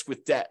risk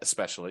with debt,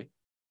 especially.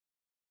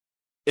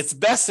 It's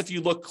best if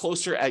you look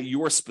closer at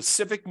your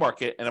specific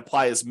market and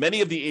apply as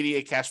many of the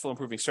 88 cash flow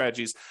improving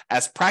strategies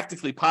as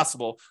practically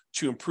possible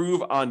to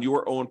improve on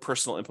your own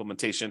personal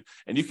implementation.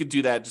 And you can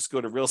do that. Just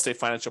go to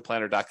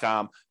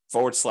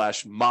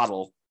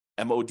realestatefinancialplanner.com/model,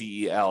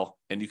 MODEL,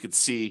 and you can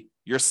see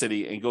your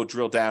city and go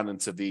drill down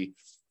into we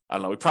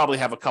probably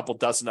have a couple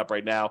dozen up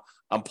right now.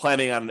 I'm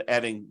planning on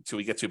adding till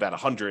we get to about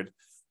 100.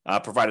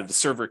 Provided the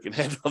server can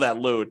handle that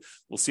load.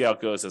 We'll see how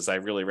it goes as I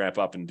really ramp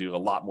up and do a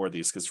lot more of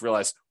these, because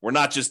realize we're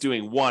not just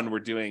doing one, we're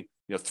doing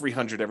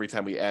 300 every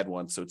time we add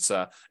one. So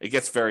it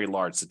gets very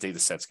large. The data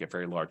sets get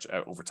very large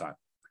over time.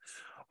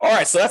 All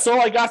right, so that's all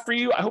I got for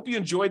you. I hope you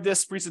enjoyed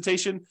this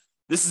presentation.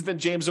 This has been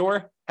James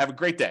Orr. Have a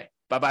great day.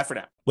 Bye-bye for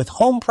now. With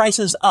home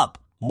prices up,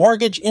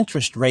 mortgage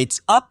interest rates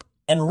up,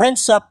 and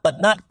rents up,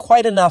 but not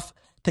quite enough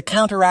to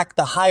counteract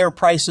the higher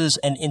prices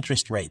and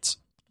interest rates,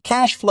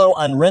 cash flow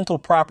on rental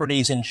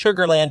properties in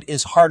Sugar Land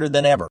is harder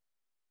than ever.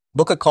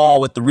 Book a call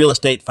with the Real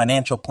Estate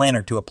Financial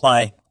Planner to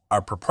apply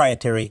our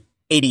proprietary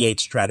 88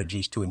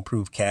 strategies to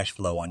improve cash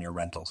flow on your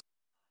rentals.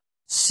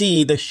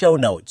 See the show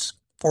notes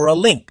for a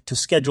link to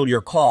schedule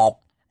your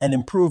call and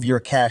improve your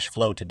cash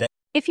flow today.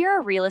 If you're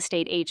a real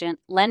estate agent,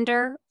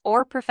 lender,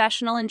 or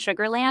professional in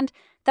Sugar Land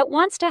that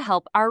wants to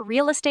help our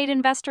real estate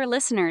investor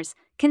listeners,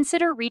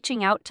 consider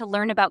reaching out to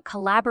learn about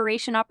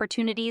collaboration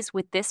opportunities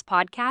with this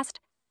podcast.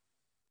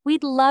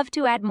 We'd love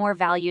to add more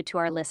value to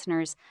our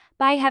listeners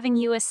by having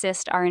you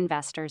assist our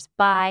investors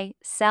buy,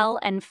 sell,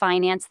 and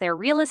finance their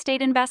real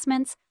estate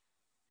investments.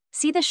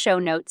 See the show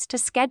notes to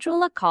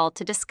schedule a call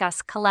to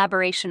discuss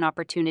collaboration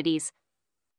opportunities.